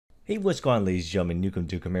Hey, what's going on, ladies and gentlemen,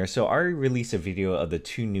 NukemDukem here. So I already released a video of the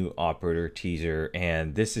two new operator teaser,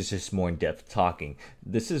 and this is just more in-depth talking.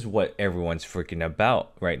 This is what everyone's freaking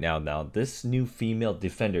about right now. This new female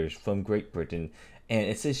defender is from Great Britain, and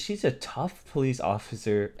it says she's a tough police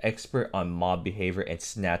officer, expert on mob behavior and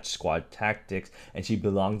snatch squad tactics, and she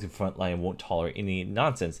belongs to frontline and won't tolerate any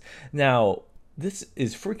nonsense. Now, this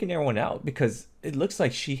is freaking everyone out because it looks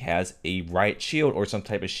like she has a riot shield or some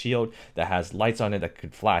type of shield that has lights on it that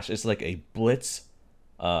could flash. It's like a blitz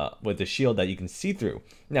with a shield that you can see through.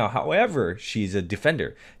 Now, however, she's a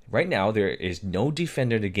defender. Right now, there is no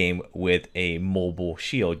defender in the game with a mobile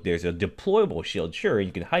shield. There's a deployable shield. Sure,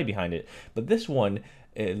 you can hide behind it, but this one,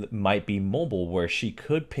 it might be mobile, where she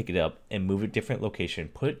could pick it up and move it a different location,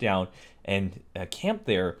 put it down, and camp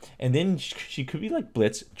there, and then she could be like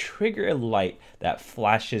Blitz, trigger a light that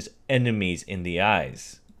flashes enemies in the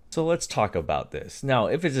eyes. So let's talk about this. Now,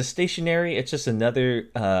 if it's a stationary, it's just another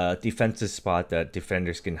defensive spot that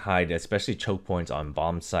defenders can hide, especially choke points on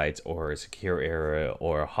bomb sites or secure area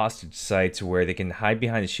or hostage sites where they can hide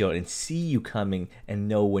behind the shield and see you coming and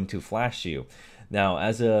know when to flash you. Now,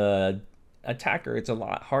 as a attacker, it's a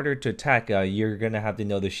lot harder to attack. You're gonna have to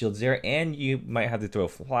know the shield's there, and you might have to throw a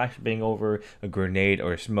flashbang over a grenade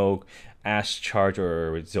or smoke, ash charge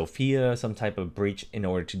or Zofia, some type of breach in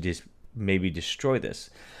order to just maybe destroy this.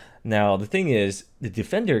 Now the thing is, the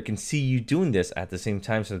defender can see you doing this at the same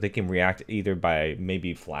time, so they can react either by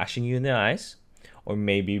maybe flashing you in the eyes or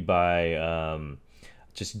maybe by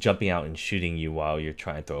just jumping out and shooting you while you're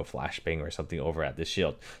trying to throw a flashbang or something over at the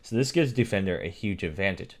shield. So this gives defender a huge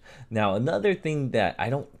advantage. Now, another thing that I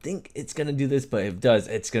don't think it's going to do this, but if it does,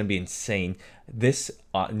 it's going to be insane. This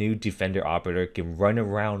new defender operator can run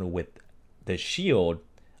around with the shield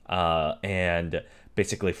and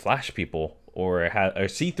basically flash people, or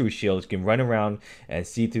see-through shields, can run around and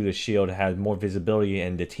see through the shield, has more visibility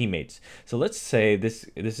in the teammates. So let's say this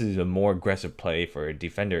is a more aggressive play for a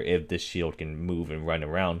defender if this shield can move and run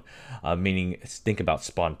around, meaning think about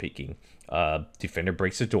spawn peeking. Defender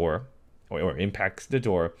breaks the door or impacts the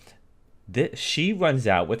door. She runs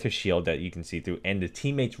out with her shield that you can see through, and the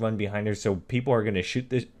teammates run behind her, so people are going to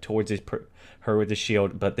shoot towards her with the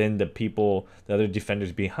shield, but then the other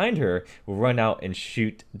defenders behind her will run out and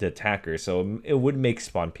shoot the attacker, so it would make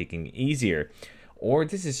spawn peeking easier. Or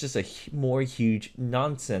this is just a more huge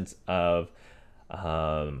nonsense of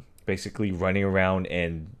basically running around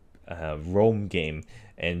and roam game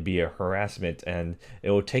and be a harassment, and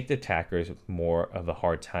it will take the attackers more of a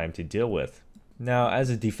hard time to deal with. Now, as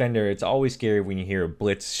a defender, it's always scary when you hear a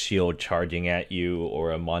blitz shield charging at you, or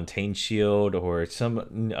a Montaigne shield, or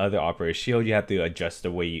some other operator shield. You have to adjust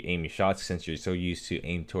the way you aim your shots since you're so used to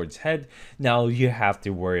aim towards head. Now you have to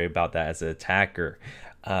worry about that as an attacker.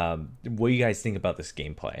 What do you guys think about this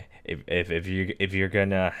gameplay? If you're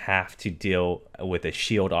gonna have to deal with a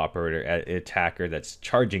shield operator, an attacker that's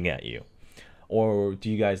charging at you? Or do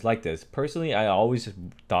you guys like this? Personally, I always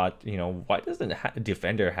thought, why doesn't a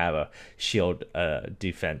defender have a shield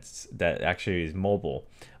defense that actually is mobile?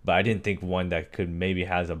 But I didn't think one that could maybe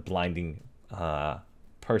has a blinding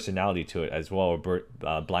personality to it as well,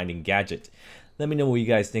 or blinding gadget. Let me know what you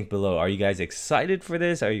guys think below. Are you guys excited for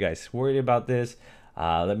this? Are you guys worried about this?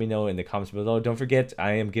 Let me know in the comments below. Don't forget,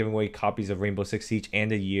 I am giving away copies of Rainbow Six Siege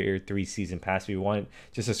and the Year 3 Season Pass. If you want,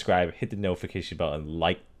 just subscribe, hit the notification bell, and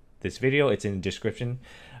like this video. It's in the description.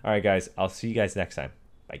 All right, guys, I'll see you guys next time.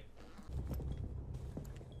 Bye.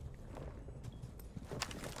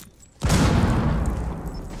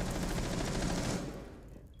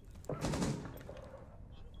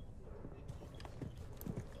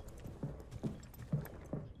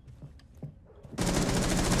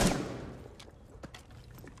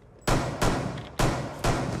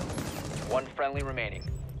 One friendly remaining.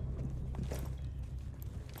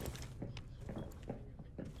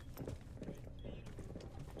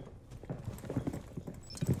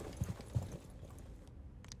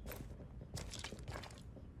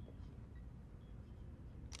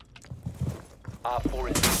 Op 4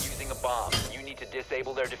 is using a bomb. You need to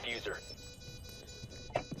disable their diffuser.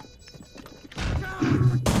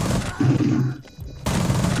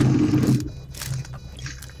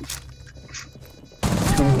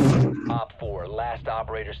 Op 4, last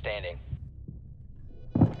operator standing.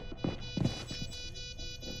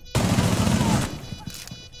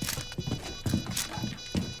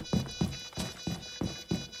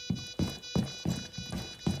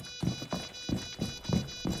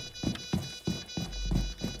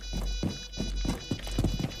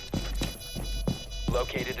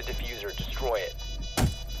 Located a diffuser. Destroy it.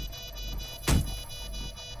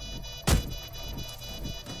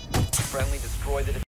 Friendly, destroy the diffuser.